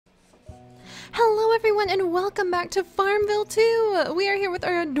everyone, and welcome back to Farmville 2! We are here with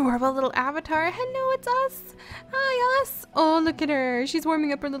our adorable little avatar. Hello, it's us! Hi, us! Oh, look at her. She's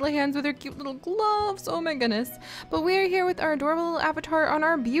warming up her little hands with her cute little gloves. Oh my goodness. But we are here with our adorable little avatar on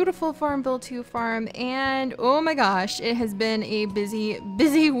our beautiful Farmville 2 farm, and oh my gosh, it has been a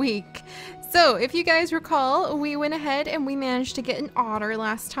busy week. So, if you guys recall, we went ahead and we managed to get an otter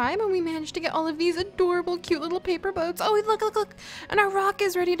last time, and we managed to get all of these adorable, cute little paper boats. Oh, look! And our rock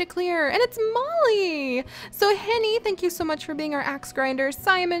is ready to clear, and it's Molly! So, Henny, thank you so much for being our axe grinder,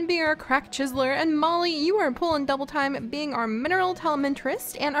 Simon being our crack chiseler, and Molly, you are pulling double time being our mineral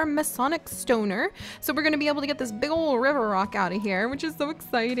telementrist and our masonic stoner. So, we're going to be able to get this big old river rock out of here, which is so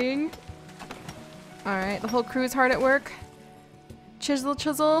exciting. Alright, the whole crew is hard at work. Chisel.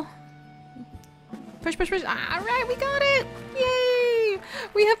 Push. Alright, we got it! Yay!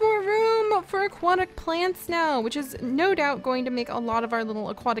 We have more room for aquatic plants now, which is no doubt going to make a lot of our little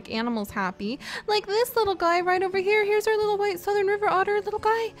aquatic animals happy. Like this little guy right over here. Here's our little white southern river otter. Little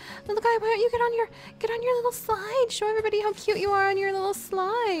guy, why don't you get on your little slide? Show everybody how cute you are on your little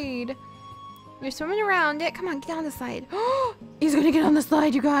slide. You're swimming around it. Come on, get on the slide. Oh, he's gonna get on the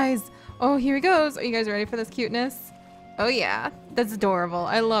slide, you guys. Oh, here he goes. Are you guys ready for this cuteness? Oh yeah, that's adorable.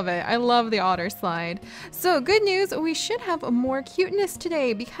 I love it. I love the otter slide. So good news, we should have more cuteness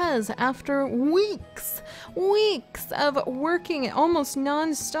today because after weeks of working almost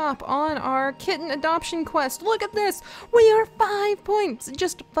non-stop on our kitten adoption quest, look at this, we are 5 points,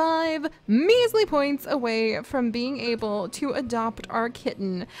 just 5 measly points away from being able to adopt our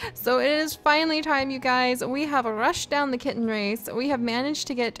kitten. So it is finally time, you guys. We have rushed down the kitten race. We have managed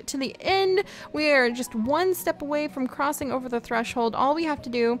to get to the end. We are just one step away from crossing over the threshold. All we have to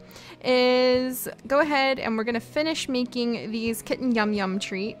do is go ahead and we're gonna finish making these kitten yum yum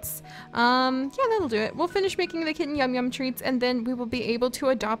treats. Yeah, that'll do it. We'll finish making the kitten yum yum treats and then we will be able to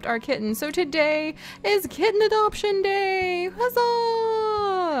adopt our kitten. So today is kitten adoption day!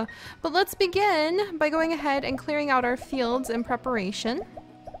 Huzzah! But let's begin by going ahead and clearing out our fields in preparation.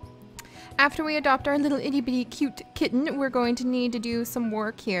 After we adopt our little itty bitty cute kitten, we're going to need to do some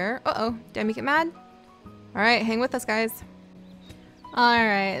work here. Uh-oh, did I make it mad? Alright, hang with us, guys.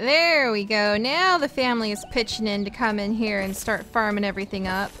 Alright, there we go. Now the family is pitching in to come in here and start farming everything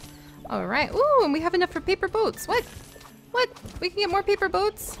up. Alright, ooh, and we have enough for paper boats. What? We can get more paper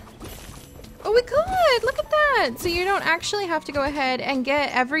boats? Oh, we could! Look at that! So you don't actually have to go ahead and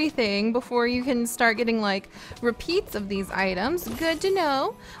get everything before you can start getting, like, repeats of these items. Good to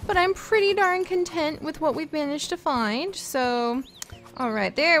know. But I'm pretty darn content with what we've managed to find, so...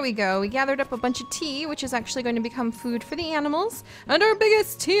 Alright, there we go. We gathered up a bunch of tea, which is actually going to become food for the animals. And our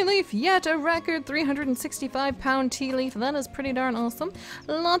biggest tea leaf yet, a record 365-pound tea leaf. That is pretty darn awesome.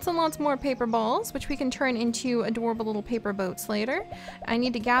 Lots and lots more paper balls, which we can turn into adorable little paper boats later. I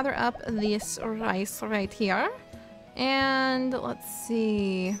need to gather up this rice right here. And let's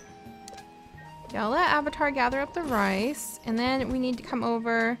see. Yeah, I'll let Avatar gather up the rice. And then we need to come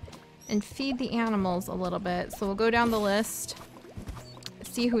over and feed the animals a little bit. So we'll go down the list.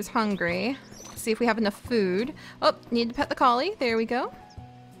 See who's hungry. See if we have enough food. Oh, need to pet the collie. There we go.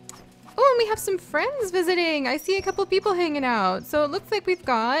 Oh, and we have some friends visiting. I see a couple people hanging out. So it looks like we've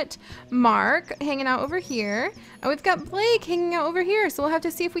got Mark hanging out over here. And we've got Blake hanging out over here. So we'll have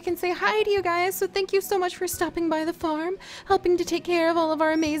to see if we can say hi to you guys. So thank you so much for stopping by the farm, helping to take care of all of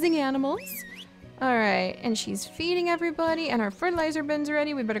our amazing animals. Alright, and she's feeding everybody, and our fertilizer bin's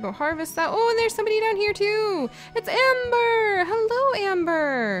ready. We better go harvest that. Oh, and there's somebody down here too! It's Amber! Hello,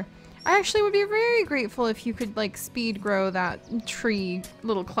 Amber! I actually would be very grateful if you could, like, speed grow that tree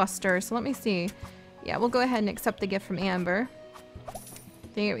little cluster. So let me see. Yeah, we'll go ahead and accept the gift from Amber.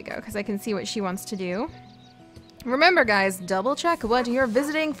 There we go, because I can see what she wants to do. Remember, guys, double check what your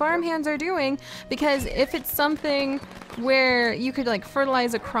visiting farmhands are doing, because if it's something where you could, like,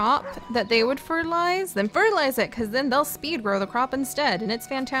 fertilize a crop that they would fertilize, then fertilize it, because then they'll speed grow the crop instead, and it's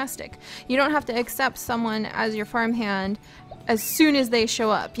fantastic. You don't have to accept someone as your farmhand as soon as they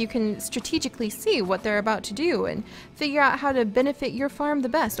show up. You can strategically see what they're about to do and figure out how to benefit your farm the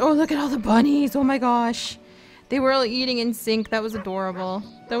best. Oh, look at all the bunnies! Oh my gosh! They were all eating in sync. That was adorable.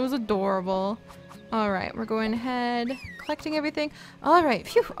 That was adorable. Alright, we're going ahead, collecting everything. Alright,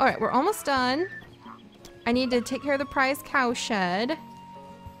 phew. Alright, we're almost done. I need to take care of the prize cow shed.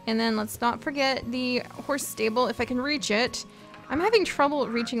 And then let's not forget the horse stable if I can reach it. I'm having trouble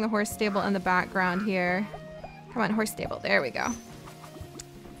reaching the horse stable in the background here. Come on, horse stable. There we go.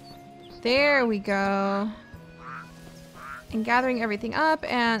 There we go. And gathering everything up,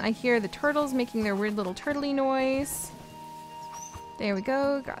 and I hear the turtles making their weird little turtley noise. There we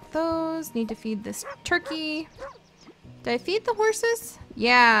go, got those. Need to feed this turkey. Did I feed the horses?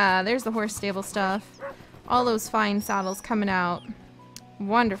 Yeah, there's the horse stable stuff. All those fine saddles coming out.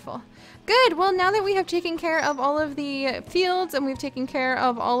 Wonderful. Good. Well, now that we have taken care of all of the fields and we've taken care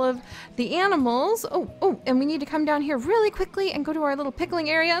of all of the animals. Oh, and we need to come down here really quickly and go to our little pickling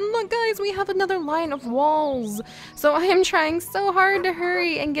area. And look, guys, we have another line of walls. So I am trying so hard to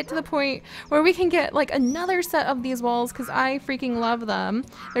hurry and get to the point where we can get like another set of these walls because I freaking love them.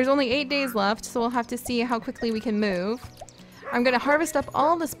 There's only 8 days left, so we'll have to see how quickly we can move. I'm gonna harvest up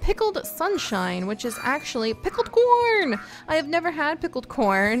all this pickled sunshine, which is actually pickled corn. I have never had pickled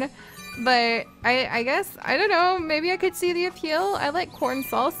corn, but I guess, I don't know, maybe I could see the appeal. I like corn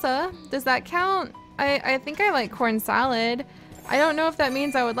salsa. Does that count? I think I like corn salad. I don't know if that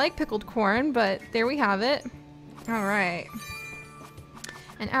means I would like pickled corn, but there we have it. All right.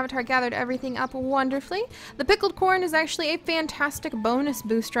 And Avatar gathered everything up wonderfully. The pickled corn is actually a fantastic bonus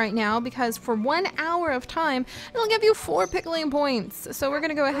boost right now because for 1 hour of time, it'll give you 4 pickling points. So we're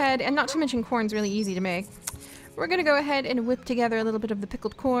gonna go ahead, and not to mention corn's really easy to make. We're gonna go ahead and whip together a little bit of the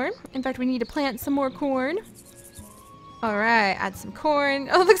pickled corn. In fact, we need to plant some more corn. All right, add some corn.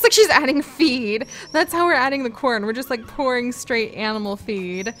 Oh, it looks like she's adding feed. That's how we're adding the corn. We're just like pouring straight animal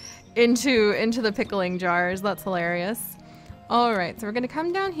feed into the pickling jars. That's hilarious. All right, so we're gonna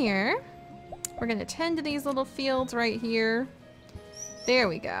come down here. We're gonna tend to these little fields right here. There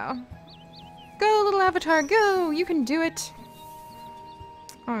we go. Go, little Avatar, go! You can do it.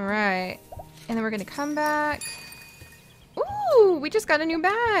 All right, and then we're gonna come back. Ooh, we just got a new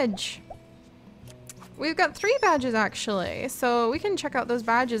badge. We've got 3 badges actually, so we can check out those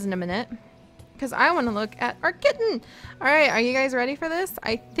badges in a minute because I want to look at our kitten. All right, are you guys ready for this?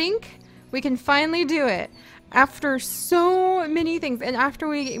 I think we can finally do it. After so many things, and after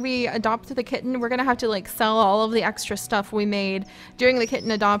we adopt the kitten, we're gonna have to like sell all of the extra stuff we made during the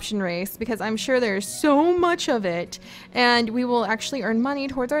kitten adoption race because I'm sure there's so much of it, and we will actually earn money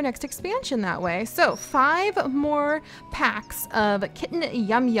towards our next expansion that way. So 5 more packs of kitten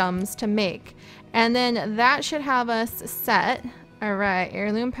yum-yums to make, and then that should have us set. All right,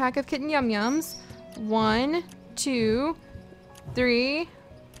 heirloom pack of kitten yum-yums. 1, 2, 3,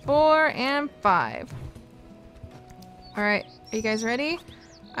 4, and 5. All right, are you guys ready?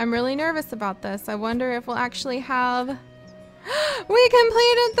 I'm really nervous about this. I wonder if we'll actually have... We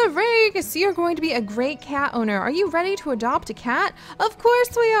completed the race! You're going to be a great cat owner. Are you ready to adopt a cat? Of course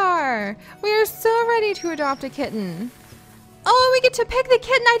we are! We are so ready to adopt a kitten. Oh, we get to pick the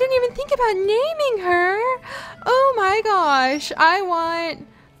kitten. I didn't even think about naming her. Oh my gosh. I want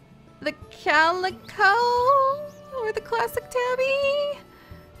the calico or the classic tabby.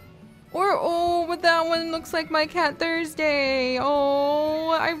 Or, oh, but that one looks like my cat Thursday.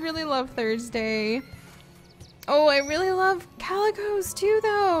 Oh, I really love Thursday. Oh, I really love calicos too,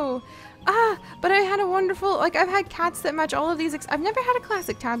 though. Ah, but I had a wonderful, like, I've had cats that match all of these. I've never had a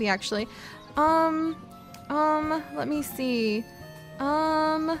classic tabby, actually. Let me see.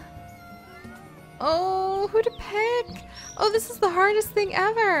 Oh, who to pick? Oh, this is the hardest thing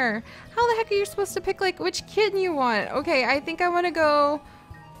ever. How the heck are you supposed to pick, like, which kitten you want? Okay, I think I want to go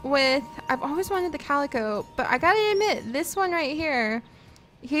with, I've always wanted the calico, but I gotta admit, this one right here,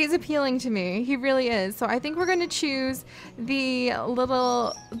 he's appealing to me. He really is. So I think we're gonna choose the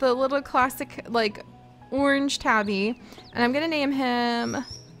little classic, like, orange tabby, and I'm gonna name him,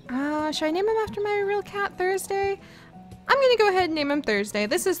 should I name him after my real cat, Thursday? I'm gonna go ahead and name him Thursday.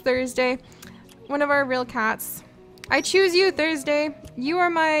 This is Thursday, one of our real cats. I choose you, Thursday. You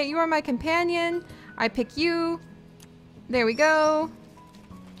are my companion. I pick you. There we go.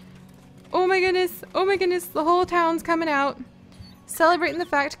 Oh my goodness, the whole town's coming out. Celebrating the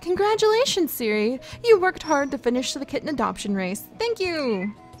fact, congratulations, Seri. You worked hard to finish the kitten adoption race. Thank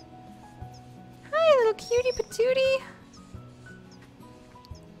you. Hi, little cutie patootie.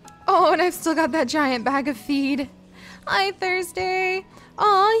 Oh, and I've still got that giant bag of feed. Hi, Thursday.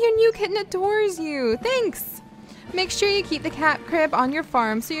 Aw, your new kitten adores you. Thanks. Make sure you keep the cat crib on your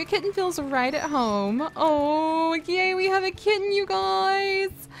farm so your kitten feels right at home. Oh, yay, we have a kitten, you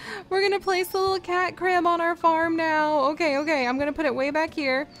guys. We're gonna place the little cat crib on our farm now. Okay, I'm gonna put it way back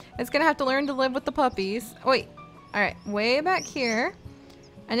here. It's gonna have to learn to live with the puppies. Oh, wait, all right, way back here.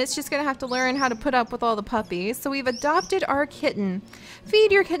 And it's just gonna have to learn how to put up with all the puppies. So we've adopted our kitten.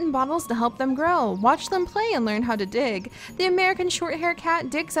 Feed your kitten bottles to help them grow. Watch them play and learn how to dig. The American short-haired cat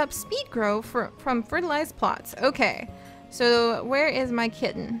digs up speed grow from fertilized plots. Okay, so where is my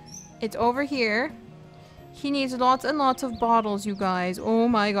kitten? It's over here. He needs lots and lots of bottles, you guys. Oh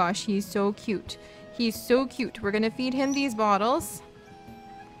my gosh, he's so cute. He's so cute. We're gonna feed him these bottles.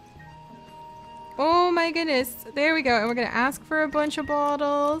 Oh my goodness. There we go. And we're going to ask for a bunch of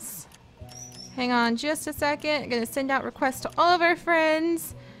bottles. Hang on just a second. I'm going to send out requests to all of our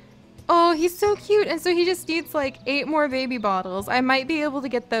friends. Oh, he's so cute. And so he just needs like 8 more baby bottles. I might be able to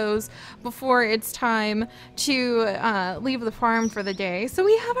get those before it's time to leave the farm for the day. So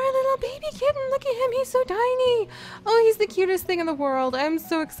we have our little baby kitten. Look at him. He's so tiny. Oh, he's the cutest thing in the world. I'm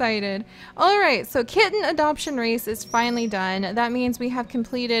so excited. All right. So kitten adoption race is finally done. That means we have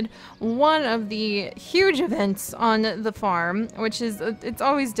completed one of the huge events on the farm, which is, it's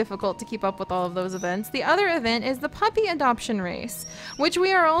always difficult to keep up with all of those events. The other event is the puppy adoption race, which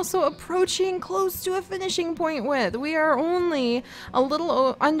we are also approaching close to a finishing point with. We are only a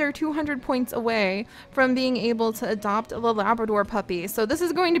little under 200 points away from being able to adopt a Labrador puppy. So this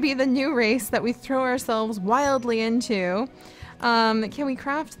is going to be the new race that we throw ourselves wildly into. Can we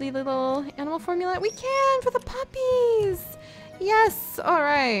craft the little animal formula? We can for the puppies. Yes. All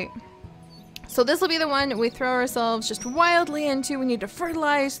right. So this will be the one we throw ourselves just wildly into. We need to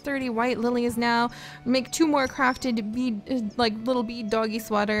fertilize 30 white lilies now. Make 2 more crafted bead, like little bead doggy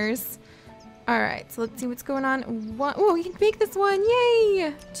sweaters. All right, so let's see what's going on. Oh, we can make this one,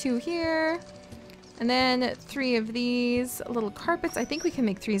 yay! 2 here. And then 3 of these little carpets. I think we can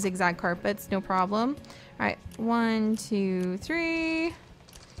make 3 zigzag carpets, no problem. All right, 1, 2, 3.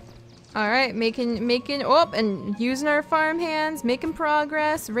 All right, making, oh, and using our farm hands, making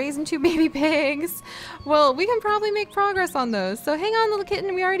progress, raising 2 baby pigs. Well, we can probably make progress on those. So hang on, little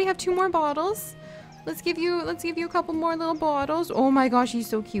kitten, we already have 2 more bottles. Let's give you a couple more little bottles. Oh my gosh, he's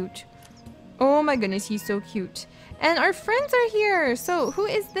so cute. Oh my goodness, he's so cute. And our friends are here. So who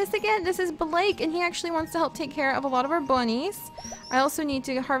is this again? This is Blake, and he actually wants to help take care of a lot of our bunnies. I also need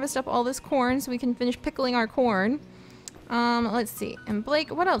to harvest up all this corn so we can finish pickling our corn. Let's see. And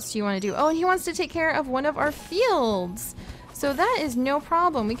Blake, what else do you want to do? Oh, and he wants to take care of one of our fields. So that is no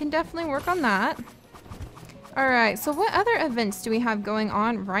problem. We can definitely work on that. All right. So what other events do we have going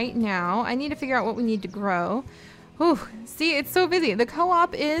on right now? I need to figure out what we need to grow. Ooh, see, it's so busy. The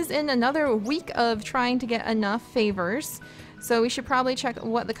co-op is in another week of trying to get enough favors. So we should probably check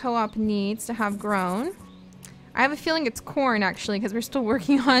what the co-op needs to have grown. I have a feeling it's corn, actually, because we're still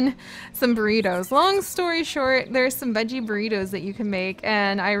working on some burritos. Long story short, there's some veggie burritos that you can make,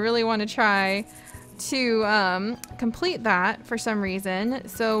 and I really want to try to complete that for some reason.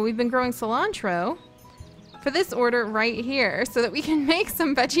 So we've been growing cilantro for this order right here so that we can make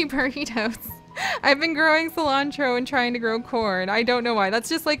some veggie burritos. I've been growing cilantro and trying to grow corn. I don't know why. That's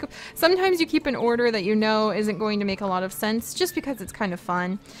just like, sometimes you keep an order that you know isn't going to make a lot of sense just because it's kind of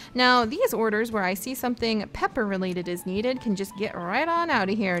fun. Now, these orders where I see something pepper related is needed can just get right on out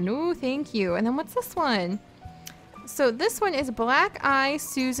of here. No, thank you. And then what's this one? So this one is Black Eye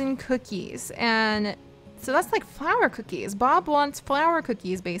Susan cookies. And so that's like flour cookies. Bob wants flour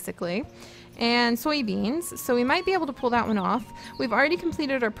cookies, basically. And soybeans, so we might be able to pull that one off. We've already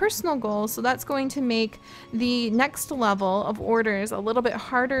completed our personal goals, so that's going to make the next level of orders a little bit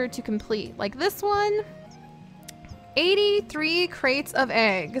harder to complete. Like this one, 83 crates of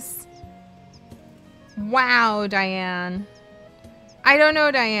eggs. Wow, Diane. I don't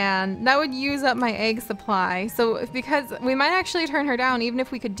know, Diane. That would use up my egg supply. So because we might actually turn her down even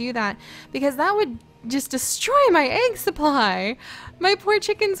if we could do that, because that would just destroy my egg supply. My poor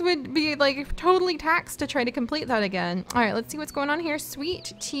chickens would be like totally taxed to try to complete that again. All right, let's see what's going on here.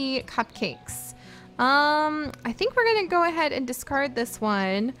 Sweet tea cupcakes. I think we're gonna go ahead and discard this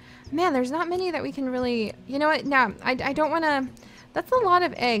one. Man, there's not many that we can really, you know what? No, I don't wanna, that's a lot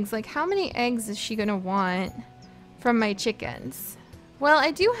of eggs. Like how many eggs is she gonna want from my chickens? Well,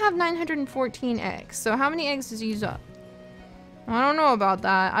 I do have 914 eggs. So how many eggs does it use up? I don't know about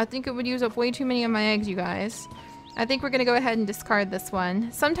that. I think it would use up way too many of my eggs, you guys. I think we're gonna go ahead and discard this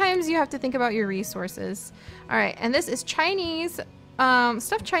one. Sometimes you have to think about your resources. All right, and this is Chinese,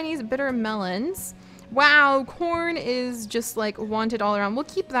 stuffed Chinese bitter melons. Wow, corn is just like wanted all around. We'll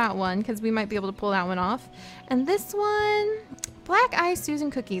keep that one because we might be able to pull that one off. And this one, Black Eye Susan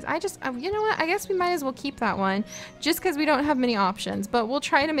cookies. You know what? I guess we might as well keep that one just because we don't have many options, but we'll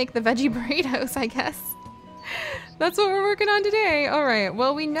try to make the veggie burritos, I guess. That's what we're working on today. All right,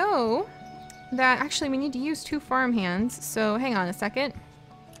 well, we know that actually we need to use 2 farm hands. So hang on a second.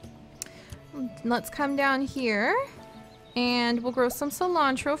 Let's come down here and we'll grow some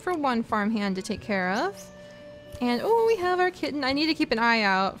cilantro for 1 farm hand to take care of. And oh, we have our kitten. I need to keep an eye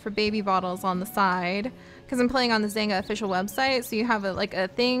out for baby bottles on the side because I'm playing on the Zanga official website. So you have a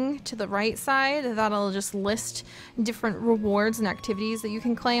thing to the right side that'll just list different rewards and activities that you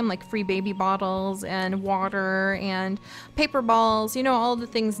can claim, like free baby bottles and water and paper balls. You know, all the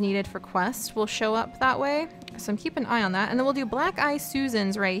things needed for quests will show up that way. So I'm keeping an eye on that. And then we'll do Black Eye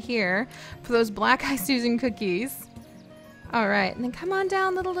Susans right here for those Black Eye Susan cookies. All right, and then come on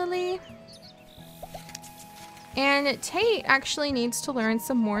down, little Lily. And Tate actually needs to learn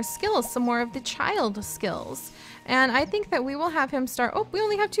some more skills, some more of the child skills. And I think that we will have him start, oh, we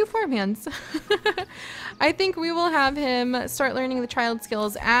only have 2 farmhands. I think we will have him start learning the child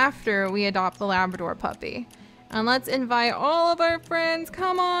skills after we adopt the Labrador puppy. And let's invite all of our friends.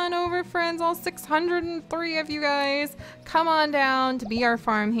 Come on over, friends, all 603 of you guys. Come on down to be our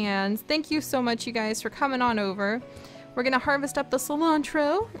farmhands. Thank you so much, you guys, for coming on over. We're gonna harvest up the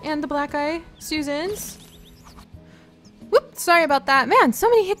cilantro and the black eye Susans. Whoop, sorry about that. Man, so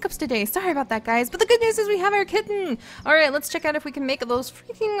many hiccups today. Sorry about that, guys. But the good news is we have our kitten. All right, let's check out if we can make those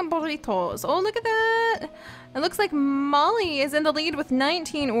freaking burritos. Oh, look at that. It looks like Molly is in the lead with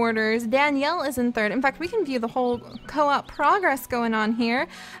 19 orders. Danielle is in third. In fact, we can view the whole co-op progress going on here.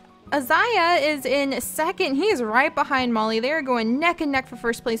 Isaiah is in second. He is right behind Molly. They are going neck and neck for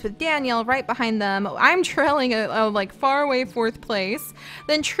first place with Danielle right behind them. I'm trailing a like far away 4th place.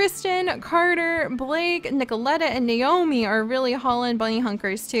 Then Tristan, Carter, Blake, Nicoletta, and Naomi are really hauling bunny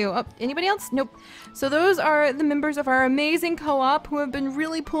hunkers too. Oh, anybody else? Nope. So those are the members of our amazing co-op who have been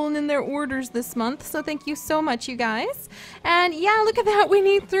really pulling in their orders this month. So thank you so much, you guys. And yeah, look at that. We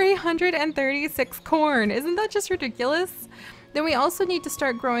need 336 corn. Isn't that just ridiculous? Then we also need to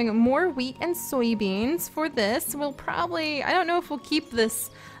start growing more wheat and soybeans for this. We'll probably, I don't know if we'll keep this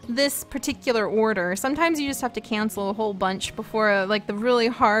particular order. Sometimes you just have to cancel a whole bunch before like the really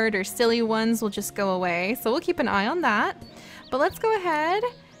hard or silly ones will just go away. So we'll keep an eye on that. But let's go ahead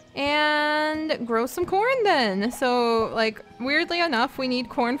and grow some corn then. So like weirdly enough, we need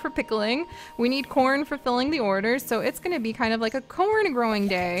corn for pickling. We need corn for filling the orders. So it's gonna be kind of like a corn growing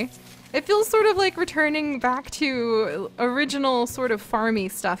day. It feels sort of like returning back to original sort of farmy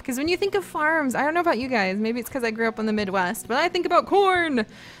stuff. Because when you think of farms, I don't know about you guys, maybe it's because I grew up in the Midwest, but I think about corn.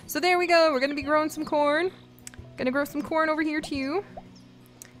 So there we go. We're going to be growing some corn. Going to grow some corn over here too.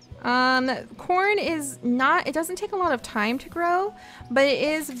 Corn is not, it doesn't take a lot of time to grow, but it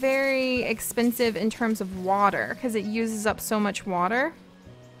is very expensive in terms of water because it uses up so much water.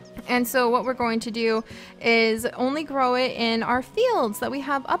 And so what we're going to do is only grow it in our fields that we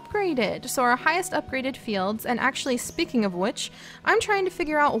have upgraded. So our highest upgraded fields, and actually speaking of which, I'm trying to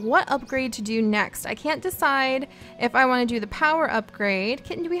figure out what upgrade to do next. I can't decide if I want to do the power upgrade.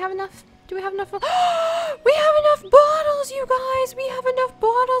 Kitten, do we have enough? Do we have enough? We have enough bottles, you guys! We have enough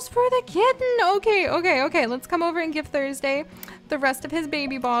bottles for the kitten! Okay. Let's come over and give Thursday the rest of his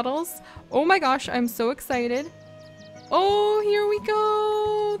baby bottles. Oh my gosh, I'm so excited. Oh, here we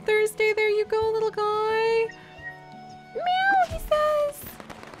go! Thursday, there you go, little guy! Meow, he says!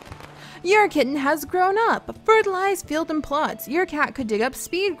 Your kitten has grown up. Fertilized field and plots. Your cat could dig up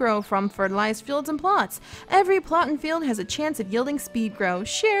speed grow from fertilized fields and plots. Every plot and field has a chance of yielding speed grow.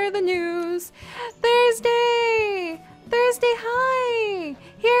 Share the news! Thursday! Thursday, hi!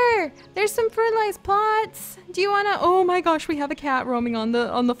 Here, there's some fertilized plots. Do you wanna? Oh my gosh, we have a cat roaming on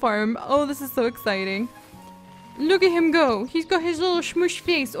the farm. Oh, this is so exciting. Look at him go. He's got his little smush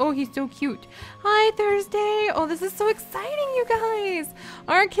face. Oh, he's so cute. Hi, Thursday. Oh, this is so exciting, you guys.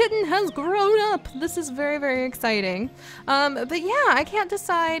 Our kitten has grown up. This is very, very exciting. But yeah, I can't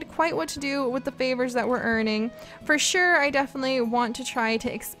decide quite what to do with the favors that we're earning. For sure, I definitely want to try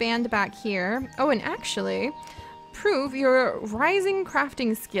to expand back here. Oh, and actually, prove your rising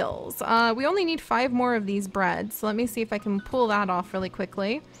crafting skills. We only need 5 more of these breads. So let me see if I can pull that off really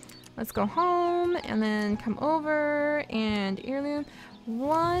quickly. Let's go home and then come over and heirloom.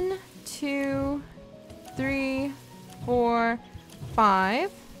 1, 2, 3, 4,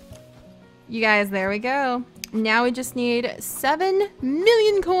 5. You guys, there we go. Now we just need 7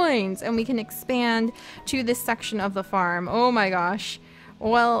 million coins and we can expand to this section of the farm. Oh my gosh.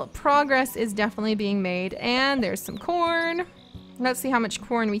 Well, progress is definitely being made. And there's some corn. Let's see how much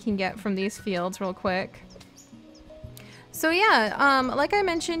corn we can get from these fields real quick. So yeah, like I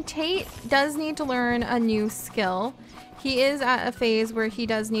mentioned, Tate does need to learn a new skill. He is at a phase where he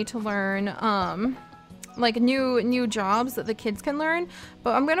does need to learn like new jobs that the kids can learn.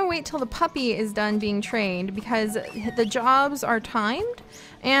 But I'm gonna wait till the puppy is done being trained because the jobs are timed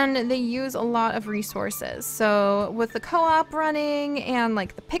and they use a lot of resources. So with the co-op running and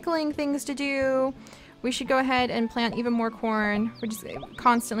like the pickling things to do, we should go ahead and plant even more corn. We just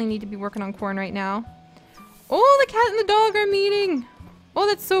constantly need to be working on corn right now. Oh, the cat and the dog are meeting. Oh,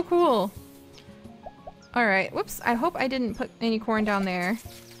 that's so cool. All right, whoops. I hope I didn't put any corn down there.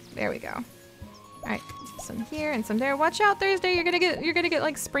 There we go. All right, some here and some there. Watch out, Thursday. You're gonna get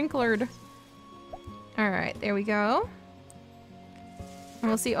like sprinklered. All right, there we go. And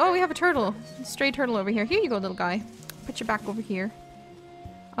we'll see. Oh, we have a turtle. A stray turtle over here. Here you go, little guy. Put your back over here.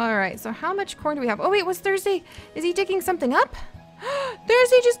 All right, so how much corn do we have? Oh wait, what's Thursday? Is he digging something up?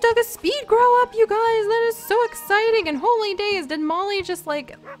 Thursday just dug a speed grow up, you guys. That is so exciting. And holy days, did Molly just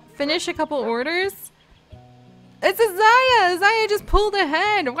like finish a couple orders? It's Isaiah. Isaiah just pulled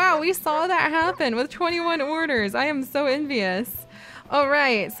ahead. Wow, we saw that happen with 21 orders. I am so envious. All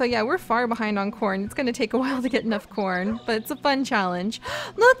right, so yeah, we're far behind on corn. It's gonna take a while to get enough corn, but it's a fun challenge.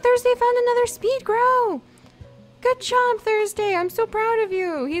 Look, Thursday found another speed grow. Good job, Thursday. I'm so proud of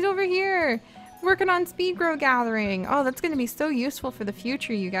you. He's over here working on speed grow gathering. Oh, that's gonna be so useful for the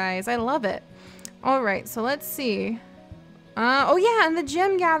future, you guys. I love it. All right, so let's see. Oh yeah, and the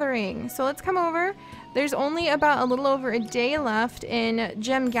gem gathering. So let's come over. There's only about a little over a day left in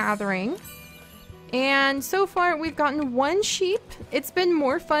gem gathering. And so far we've gotten 1 sheep. It's been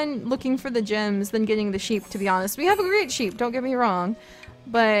more fun looking for the gems than getting the sheep, to be honest. We have a great sheep, don't get me wrong.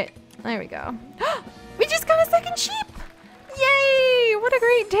 But there we go. We just got a 2nd sheep! Yay! What a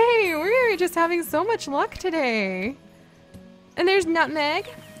great day! We're just having so much luck today. And there's Nutmeg,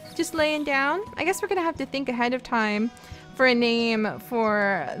 just laying down. I guess we're gonna have to think ahead of time for a name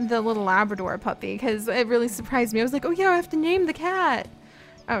for the little Labrador puppy, because it really surprised me. I was like, oh yeah, I have to name the cat.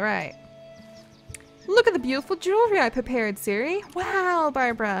 All right. Look at the beautiful jewelry I prepared, Seri. Wow,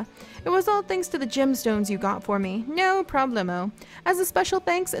 Barbara. It was all thanks to the gemstones you got for me. No problemo. As a special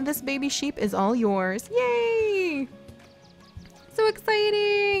thanks, this baby sheep is all yours. Yay! So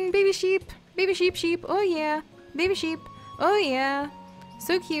exciting! Baby sheep. Baby sheep, sheep. Oh yeah. Baby sheep. Oh yeah.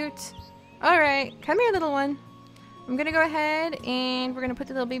 So cute. All right. Come here, little one. I'm gonna go ahead and we're gonna put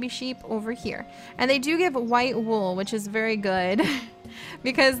the little baby sheep over here. And they do give white wool, which is very good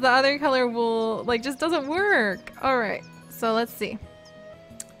because the other color wool like just doesn't work. All right, so let's see.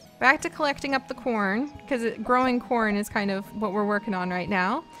 Back to collecting up the corn, because growing corn is kind of what we're working on right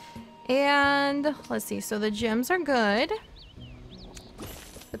now. And let's see, so the gems are good.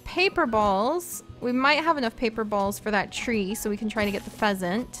 The paper balls, we might have enough paper balls for that tree so we can try to get the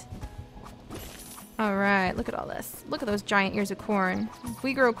pheasant. All right, look at all this. Look at those giant ears of corn.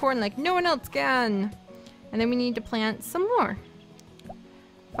 We grow corn like no one else can. And then we need to plant some more.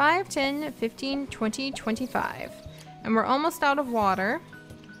 5, 10, 15, 20, 25. And we're almost out of water.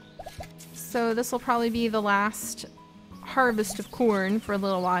 So this will probably be the last harvest of corn for a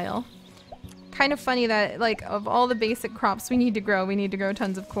little while. Kind of funny that, like, of all the basic crops we need to grow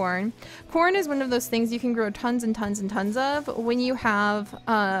tons of corn. Corn is one of those things you can grow tons and tons and tons of when you have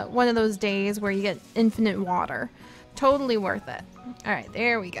one of those days where you get infinite water. Totally worth it. All right,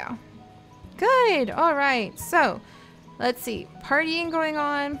 there we go. Good. All right, so let's see. Partying going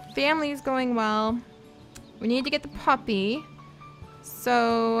on. Family's going well. We need to get the puppy.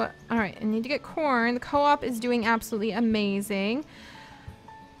 So, all right, I need to get corn. The co-op is doing absolutely amazing.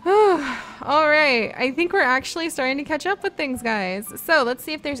 All right, I think we're actually starting to catch up with things, guys. So let's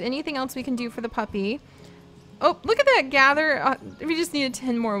see if there's anything else we can do for the puppy. Oh, look at that gather. We just needed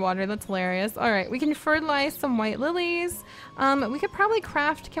 10 more water. That's hilarious. All right, we can fertilize some white lilies. We could probably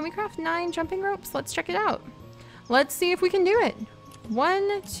craft, can we craft 9 jumping ropes? Let's check it out. Let's see if we can do it.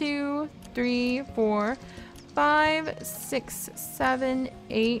 1, 2, 3, 4, 5, 6, 7,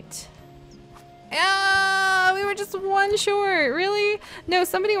 8. Ah, we were just 1 short. Really? No,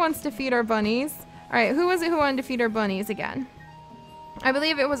 somebody wants to feed our bunnies. All right, who was it who wanted to feed our bunnies again? I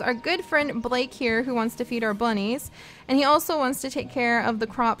believe it was our good friend Blake here who wants to feed our bunnies. And he also wants to take care of the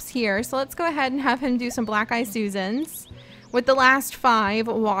crops here. So let's go ahead and have him do some Black Eye Susans with the last 5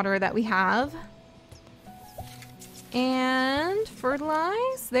 water that we have. And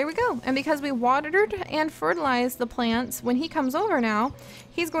fertilize. There we go. And because we watered and fertilized the plants, when he comes over now,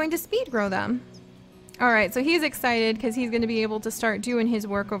 he's going to speed grow them. All right, so he's excited because he's going to be able to start doing his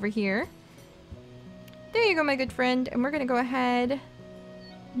work over here. There you go, my good friend. And we're going to go ahead.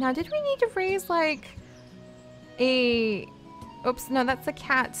 Now, did we need to raise like a... Oops, no, that's the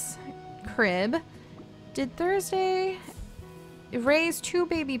cat's crib. Did Thursday raise 2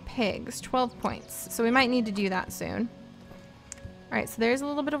 baby pigs? 12 points. So we might need to do that soon. All right, so there's a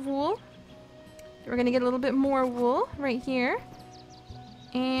little bit of wool. We're going to get a little bit more wool right here.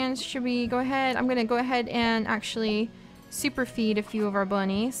 And should we go ahead? I'm going to go ahead and actually super feed a few of our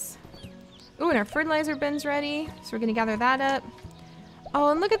bunnies. Ooh, and our fertilizer bin's ready. So we're going to gather that up.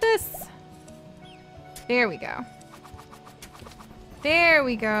 Oh, and look at this. There we go. There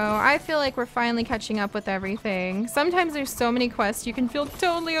we go. I feel like we're finally catching up with everything. Sometimes there's so many quests you can feel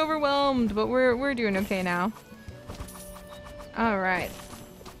totally overwhelmed, but we're doing okay now. All right.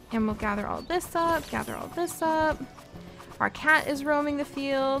 And we'll gather all this up, gather all this up. Our cat is roaming the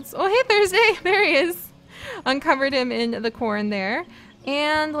fields. Oh, hey, Thursday. There he is. Uncovered him in the corn there.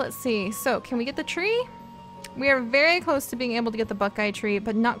 And let's see. So, can we get the tree? We are very close to being able to get the buckeye tree,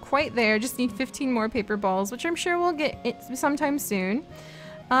 but not quite there. Just need 15 more paper balls, which I'm sure we'll get it sometime soon.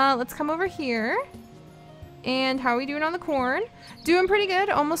 Let's come over here. And how are we doing on the corn? Doing pretty good,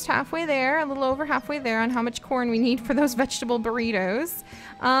 almost halfway there, a little over halfway there on how much corn we need for those vegetable burritos.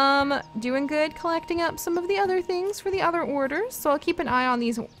 Doing good collecting up some of the other things for the other orders, so I'll keep an eye on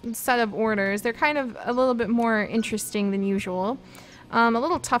these set of orders. They're kind of a little bit more interesting than usual. A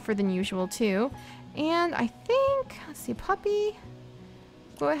little tougher than usual too. And I think, let's see, puppy.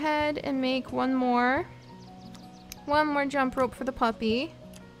 Go ahead and make one more jump rope for the puppy.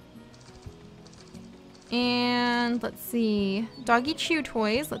 And let's see, doggy chew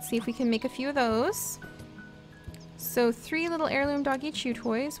toys. Let's see if we can make a few of those. So 3 little heirloom doggy chew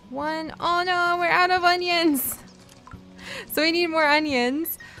toys. 1, oh no, we're out of onions. So we need more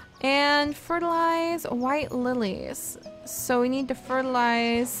onions. And fertilize white lilies. So we need to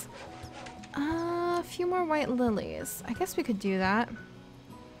fertilize a few more white lilies. I guess we could do that.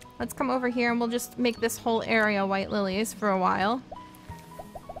 Let's come over here and we'll just make this whole area white lilies for a while.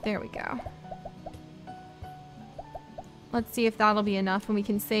 There we go. Let's see if that'll be enough and we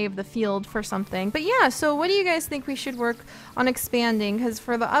can save the field for something. But yeah, so what do you guys think we should work on expanding? Because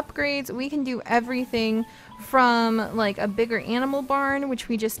for the upgrades, we can do everything from like a bigger animal barn, which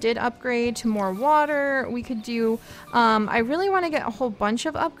we just did upgrade, to more water. We could do, I really want to get a whole bunch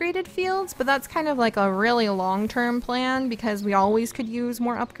of upgraded fields, but that's kind of like a really long-term plan because we always could use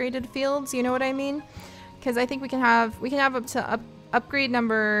more upgraded fields, you know what I mean? Because I think we can have up to upgrade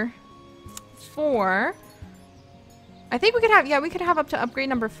number 4. I think we could have, yeah, we could have up to upgrade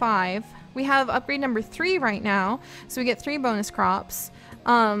number 5. We have upgrade number 3 right now, so we get 3 bonus crops.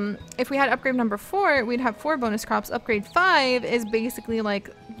 If we had upgrade number 4, we'd have 4 bonus crops. Upgrade 5 is basically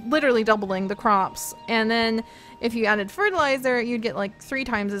like literally doubling the crops. And then if you added fertilizer, you'd get like 3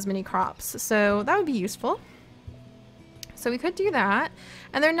 times as many crops. So that would be useful. So we could do that.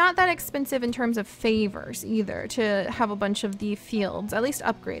 And they're not that expensive in terms of favors either to have a bunch of the fields, at least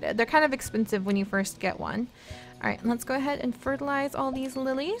upgraded. They're kind of expensive when you first get one. All right, let's go ahead and fertilize all these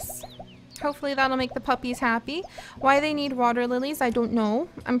lilies. Hopefully that'll make the puppies happy. Why they need water lilies, I don't know.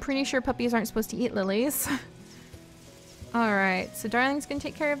 I'm pretty sure puppies aren't supposed to eat lilies. All right, so Darling's gonna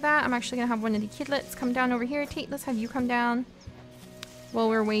take care of that. I'm actually gonna have one of the kidlets come down over here. Tate, let's have you come down while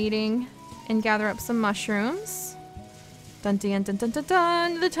we're waiting and gather up some mushrooms. Dun dun dun dun dun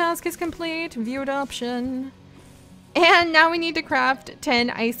dun, the task is complete, view adoption. And now we need to craft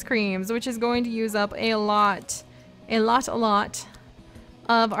 10 ice creams, which is going to use up a lot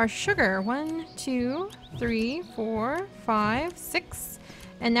of our sugar. 1, 2, 3, 4, 5, 6.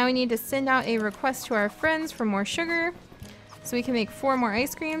 And now we need to send out a request to our friends for more sugar so we can make 4 more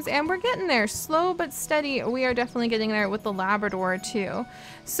ice creams. And we're getting there, slow but steady. We are definitely getting there with the Labrador too.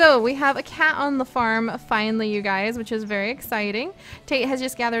 So we have a cat on the farm finally, you guys, which is very exciting. Tate has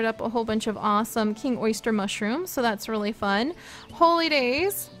just gathered up a whole bunch of awesome king oyster mushrooms, so that's really fun. Holy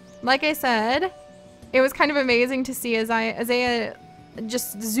days, like I said, it was kind of amazing to see Isaiah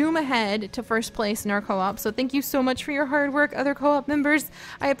just zoom ahead to first place in our co-op. So thank you so much for your hard work, other co-op members.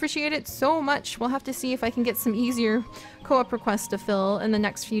 I appreciate it so much. We'll have to see if I can get some easier co-op requests to fill in the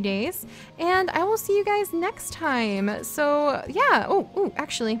next few days. And I will see you guys next time. So yeah, oh,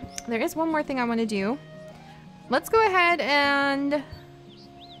 actually, there is one more thing I want to do. Let's go ahead and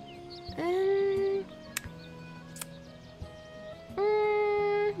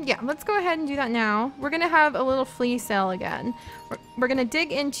yeah, let's go ahead and do that now. We're gonna have a little flea sale again. We're gonna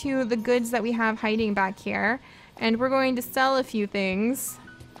dig into the goods that we have hiding back here, and we're going to sell a few things.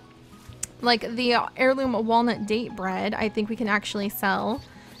 Like the heirloom walnut date bread, I think we can actually sell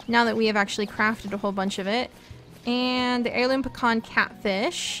now that we have actually crafted a whole bunch of it. And the heirloom pecan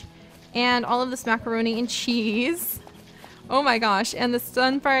catfish, and all of this macaroni and cheese. Oh my gosh, and the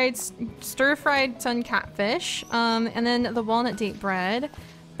stir-fried sun catfish, and then the walnut date bread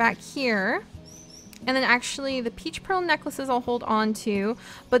back here. And then actually the peach pearl necklaces I'll hold on to,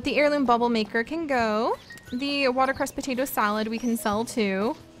 but the heirloom bubble maker can go. The watercress potato salad we can sell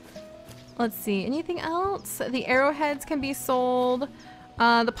too. Let's see, anything else? The arrowheads can be sold.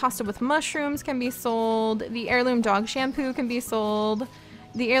 The pasta with mushrooms can be sold. The heirloom dog shampoo can be sold.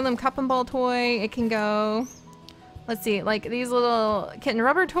 The heirloom cup and ball toy, it can go. Let's see, like these little kitten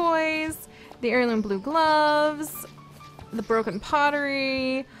rubber toys, the heirloom blue gloves, the broken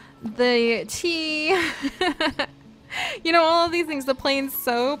pottery, the tea, you know, all of these things, the plain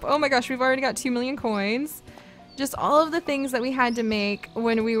soap. Oh my gosh, we've already got 2 million coins. Just all of the things that we had to make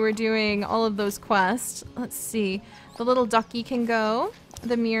when we were doing all of those quests. Let's see, the little ducky can go.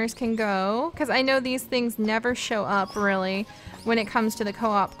 the mirrors can go, because I know these things never show up really when it comes to the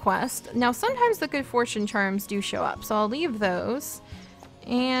co-op quest. Now sometimes the good fortune charms do show up, so I'll leave those.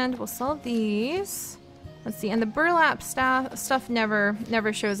 And we'll sell these. Let's see, and the burlap stuff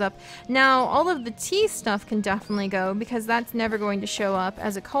never shows up. Now all of the tea stuff can definitely go, because that's never going to show up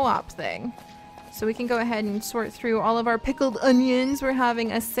as a co-op thing. So we can go ahead and sort through all of our pickled onions. We're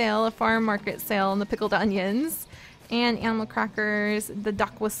having a sale, a farm market sale on the pickled onions. And animal crackers, the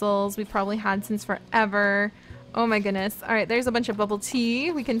duck whistles we've probably had since forever. Oh my goodness. Alright, there's a bunch of bubble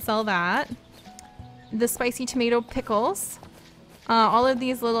tea. We can sell that. The spicy tomato pickles. All of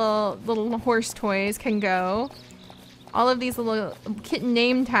these little horse toys can go. All of these little kitten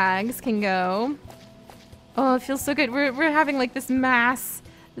name tags can go. Oh, it feels so good. We're having like this mass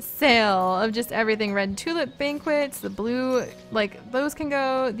sale of just everything. Red tulip banquets, the blue, like those can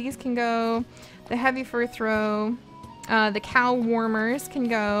go. These can go. The heavy fur throw. The cow warmers can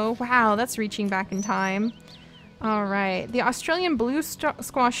go. Wow, that's reaching back in time. Alright, the Australian blue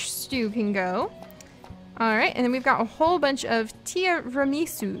squash stew can go. Alright, and then we've got a whole bunch of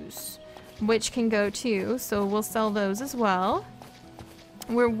tiramisus, which can go too, so we'll sell those as well.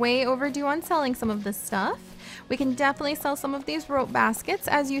 We're way overdue on selling some of this stuff. We can definitely sell some of these rope baskets.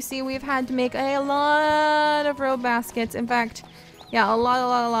 As you see, we've had to make a lot of rope baskets. In fact, yeah, a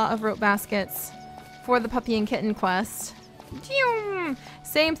lot of rope baskets for the puppy and kitten quest.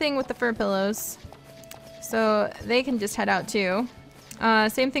 Same thing with the fur pillows. So they can just head out too.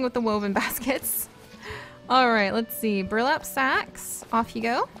 Same thing with the woven baskets. Alright, let's see. Burlap sacks. Off you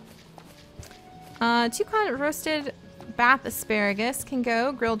go. Toucan roasted bath asparagus can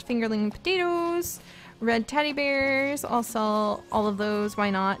go. Grilled fingerling potatoes. Red teddy bears. I'll sell all of those. Why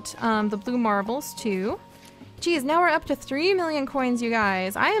not? The blue marbles too. Geez, now we're up to 3 million coins, you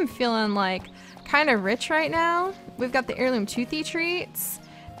guys. I am feeling like kind of rich right now. We've got the heirloom toothy treats.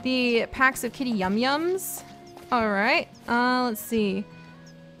 The packs of kitty yum yums. Alright. Let's see.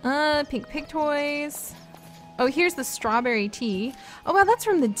 Pink pig toys. Oh, here's the strawberry tea. Oh, wow, that's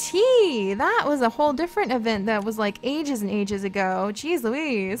from the tea. That was a whole different event that was like ages and ages ago. Jeez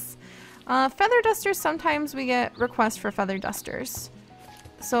Louise. Feather dusters, sometimes we get requests for feather dusters.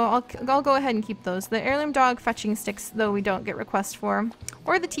 So I'll go ahead and keep those. The heirloom dog fetching sticks, though, we don't get requests for.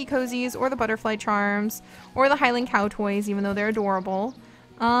 Or the tea cozies, or the butterfly charms, or the Highland cow toys, even though they're adorable.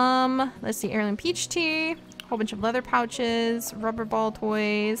 Let's see, heirloom peach tea, a whole bunch of leather pouches, rubber ball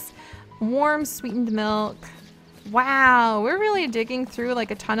toys, warm sweetened milk. Wow, we're really digging through like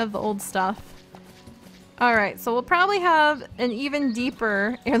a ton of the old stuff. Alright, so we'll probably have an even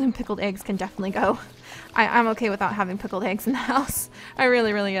deeper heirloom pickled eggs can definitely go. I'm okay without having pickled eggs in the house. I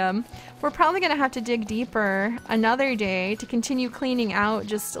really am. We're probably gonna have to dig deeper another day to continue cleaning out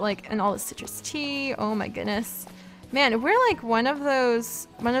just like and all the citrus tea. Oh my goodness. Man, we're like one of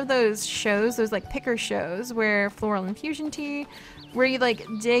those shows, those like picker shows where floral infusion tea, where you like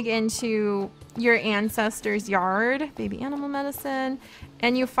dig into your ancestors' yard, baby animal medicine,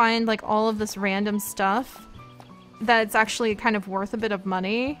 and you find like all of this random stuff that's actually kind of worth a bit of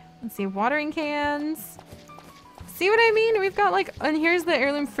money. Let's see, watering cans. See what I mean? We've got like, and here's the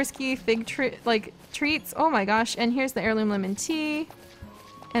heirloom frisky fig treats. Oh my gosh. And here's the heirloom lemon tea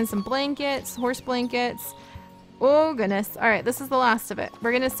and some blankets, horse blankets. Oh goodness. All right, this is the last of it.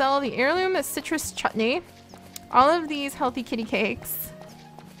 We're gonna sell the heirloom citrus chutney, all of these healthy kitty cakes.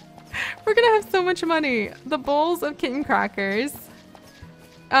 We're gonna have so much money. The bowls of kitten crackers,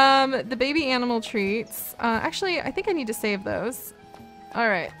 the baby animal treats. Actually, I think I need to save those. All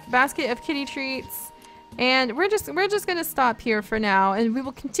right, basket of kitty treats, and we're just gonna stop here for now, and we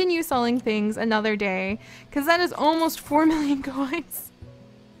will continue selling things another day, because that is almost 4 million coins.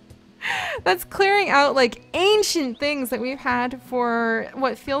 That's clearing out like ancient things that we've had for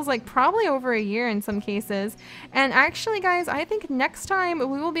what feels like probably over a year in some cases. And actually, guys, I think next time we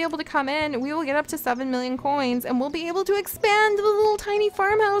will be able to come in, we will get up to 7 million coins, and we'll be able to expand the little tiny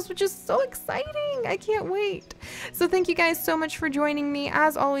farmhouse, which is so exciting. I can't wait. So thank you guys so much for joining me.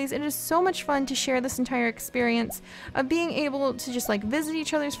 As always, it is so much fun to share this entire experience of being able to just like visit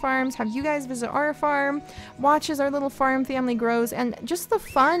each other's farms, have you guys visit our farm, watch as our little farm family grows, and just the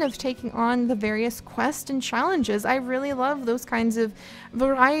fun of taking on the various quests and challenges. I really love those kinds of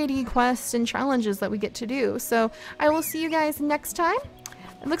variety quests and challenges that we get to do. So I will see you guys next time.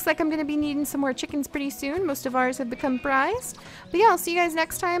 It looks like I'm going to be needing some more chickens pretty soon. Most of ours have become prized. But yeah, I'll see you guys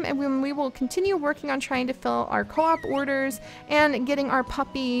next time, and we will continue working on trying to fill our co-op orders and getting our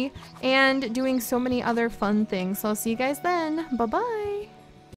puppy and doing so many other fun things. So I'll see you guys then. Bye-bye.